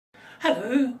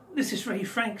Hello, this is Ray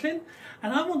Franklyn,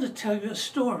 and I want to tell you a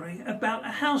story about a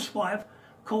housewife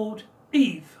called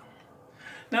Eve.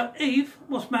 Now, Eve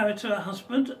was married to her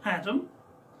husband, Adam.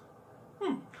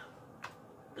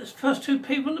 The first two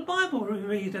people in the Bible we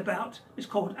read about is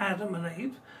called Adam and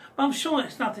Eve, but I'm sure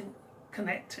it's nothing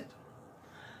connected.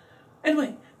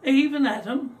 Anyway, Eve and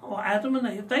Adam, or Adam and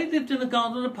Eve, they lived in a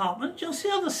garden apartment just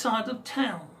the other side of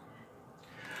town.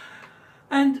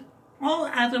 And while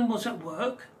Adam was at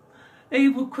work,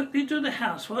 Eve would quickly do the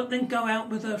housework, then go out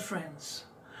with her friends.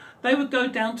 They would go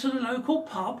down to the local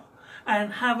pub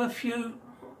and have a few,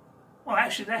 well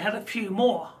actually they had a few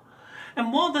more.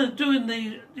 And while they're doing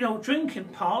the old drinking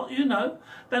part, you know,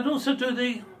 they'd also do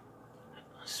the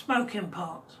smoking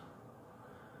part.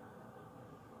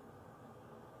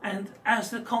 And as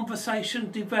the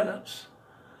conversation develops,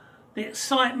 the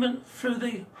excitement through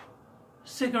the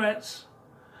cigarettes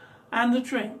and the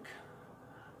drink,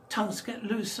 tongues get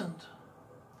loosened.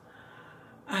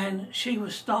 And she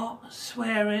would start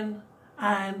swearing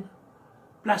and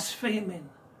blaspheming.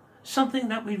 Something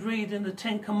that we read in the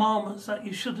Ten Commandments that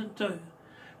you shouldn't do,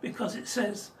 because it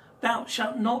says, "Thou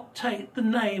shalt not take the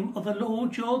name of the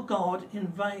Lord your God in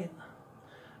vain."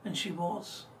 And she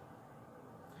was.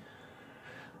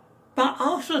 But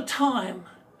after a time,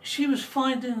 she was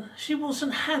finding she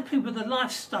wasn't happy with the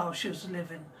lifestyle she was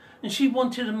living, and she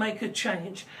wanted to make a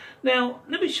change. Now,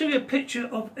 let me show you a picture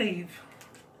of Eve.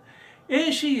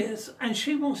 Here she is, and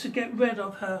she wants to get rid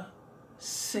of her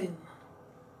sin.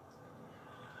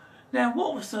 Now,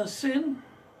 what was her sin?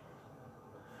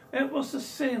 It was the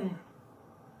sin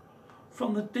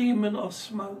from the demon of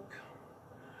smoke,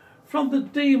 from the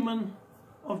demon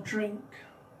of drink,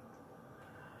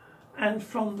 and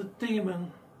from the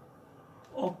demon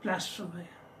of blasphemy.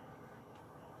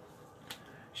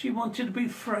 She wanted to be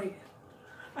free,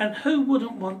 and who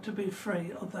wouldn't want to be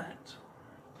free of that?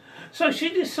 So she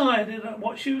decided that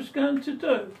what she was going to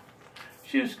do,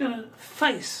 she was going to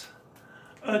face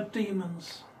her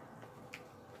demons,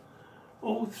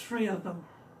 all three of them.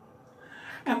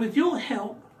 And with your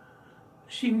help,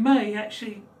 she may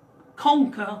actually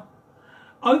conquer,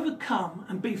 overcome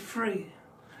and be free.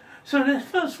 So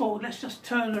first of all, let's just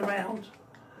turn around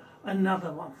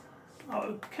another one.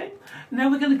 Okay, now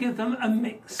we're going to give them a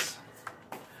mix,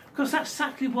 because that's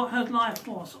exactly what her life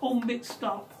was, all mixed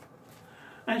up,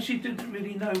 and she didn't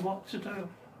really know what to do.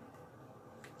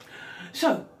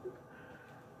 So,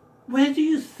 where do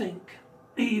you think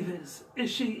Eve is?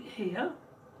 Is she here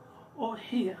or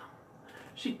here?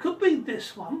 She could be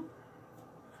this one,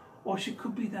 or she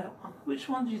could be that one. Which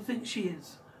one do you think she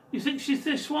is? You think she's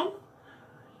this one?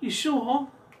 You sure?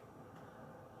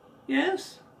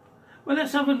 Yes? Well,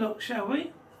 let's have a look, shall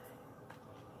we?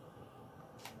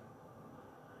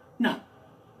 No,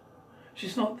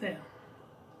 she's not there.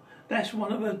 That's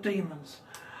one of her demons.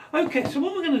 Okay, so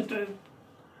what we're going to do,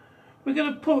 we're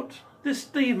going to put this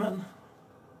demon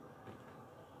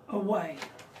away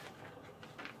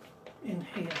in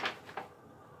here.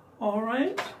 All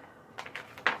right?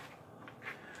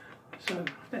 So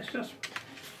let's just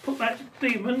put that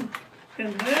demon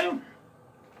in there.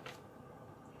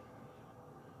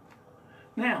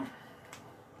 Now,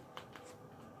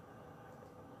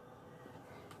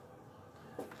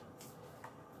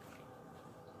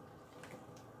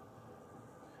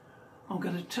 I'm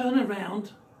going to turn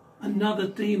around another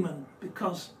demon,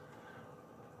 because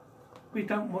we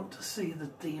don't want to see the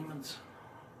demons.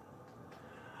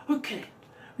 Okay,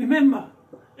 remember,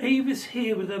 Eve is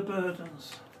here with her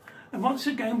burdens. And once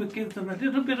again, we give them a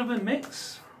little bit of a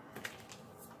mix.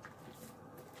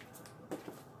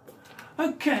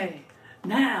 Okay,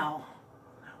 now,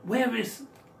 where is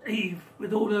Eve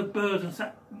with all her burdens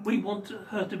that we want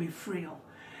her to be free of?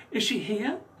 Is she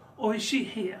here or is she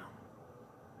here?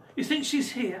 You think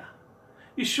she's here?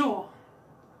 You sure?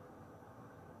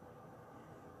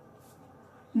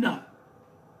 No,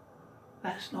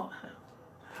 that's not her.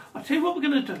 I'll tell you what we're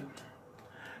going to do.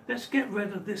 Let's get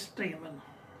rid of this demon.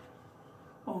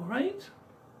 All right?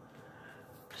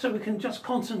 So we can just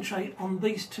concentrate on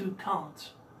these two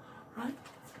cards. Right?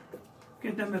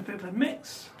 Give them a bit of a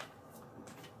mix.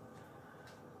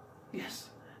 Yes.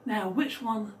 Now, which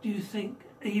one do you think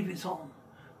Eve is on?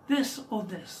 This or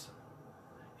this?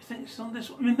 You think she's on this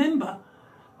one? Remember,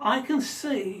 I can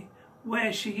see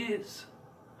where she is.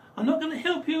 I'm not going to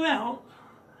help you out,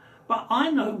 but I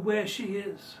know where she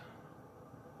is.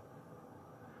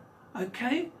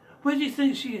 Okay? Where do you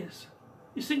think she is?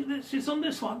 You think that she's on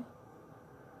this one?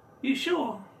 You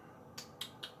sure?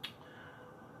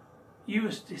 You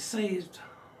was deceived.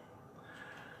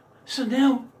 So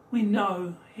now we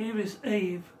know here is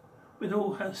Eve with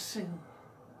all her sin.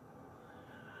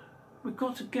 we've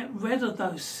got to get rid of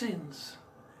those sins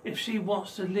if she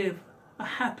wants to live a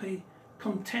happy,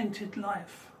 contented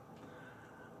life,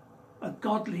 a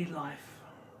godly life.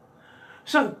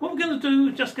 So what we're going to do,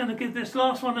 we're just going to give this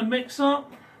last one a mix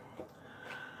up,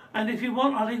 and if you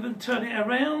want I'll even turn it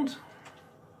around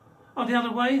or the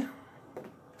other way.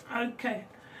 Okay,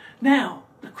 now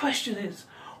the question is,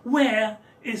 where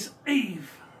is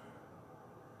Eve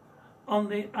on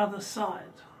the other side?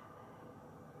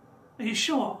 Are you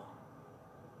sure?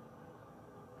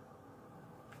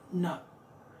 No,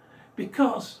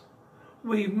 because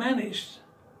we managed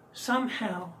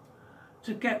somehow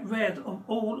to get rid of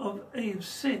all of Eve's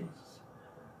sins.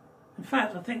 In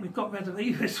fact, I think we've got rid of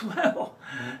Eve as well.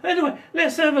 Anyway,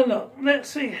 let's have a look. Let's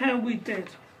see how we did.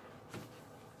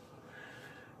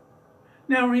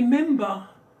 Now remember,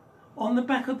 on the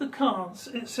back of the cards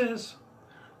it says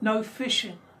no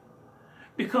fishing,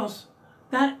 because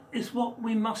that is what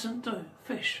we mustn't do,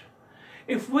 fish.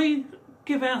 If we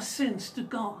give our sins to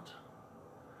God,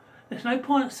 there's no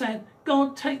point saying,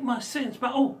 God, take my sins,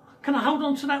 but oh, can I hold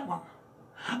on to that one?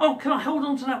 Oh, can I hold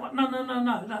on to that one? No, no, no,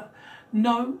 no, no.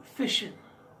 No fishing.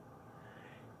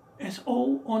 It's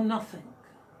all or nothing.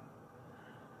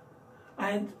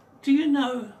 And do you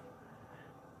know,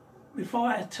 before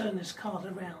I turn this card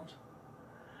around,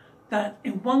 that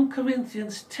in 1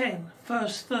 Corinthians 10,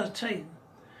 verse 13,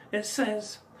 it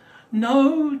says,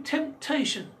 no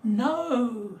temptation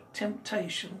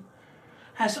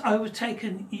has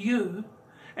overtaken you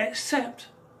except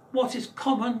what is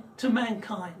common to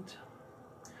mankind.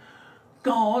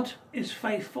 God is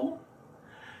faithful.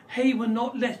 He will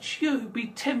not let you be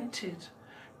tempted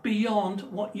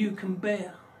beyond what you can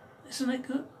bear. Isn't it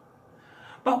good?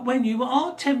 But when you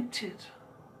are tempted,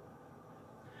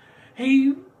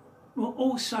 He will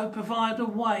also provide a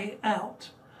way out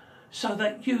so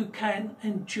that you can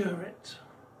endure it.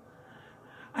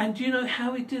 And do you know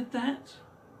how He did that?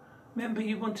 Remember,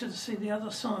 you wanted to see the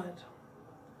other side.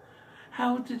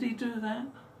 How did He do that?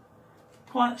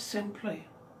 Quite simply,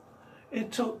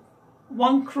 it took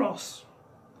one cross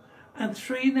and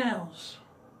 3 nails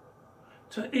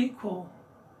to equal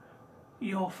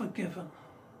you're forgiven.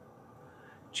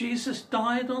 Jesus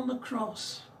died on the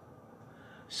cross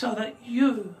so that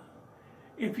you,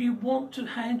 if you want to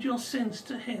hand your sins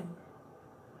to Him,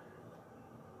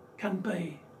 can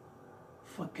be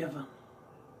forgiven.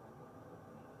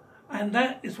 And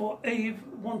that is what Eve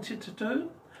wanted to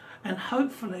do, and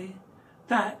hopefully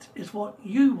that is what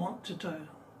you want to do.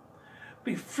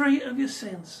 Be free of your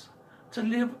sins, to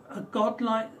live a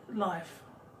godlike life,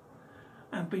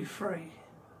 and be free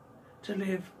to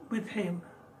live with Him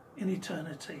in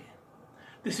eternity.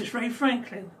 This is Ray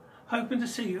Franklyn, hoping to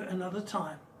see you another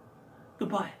time.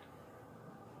 Goodbye.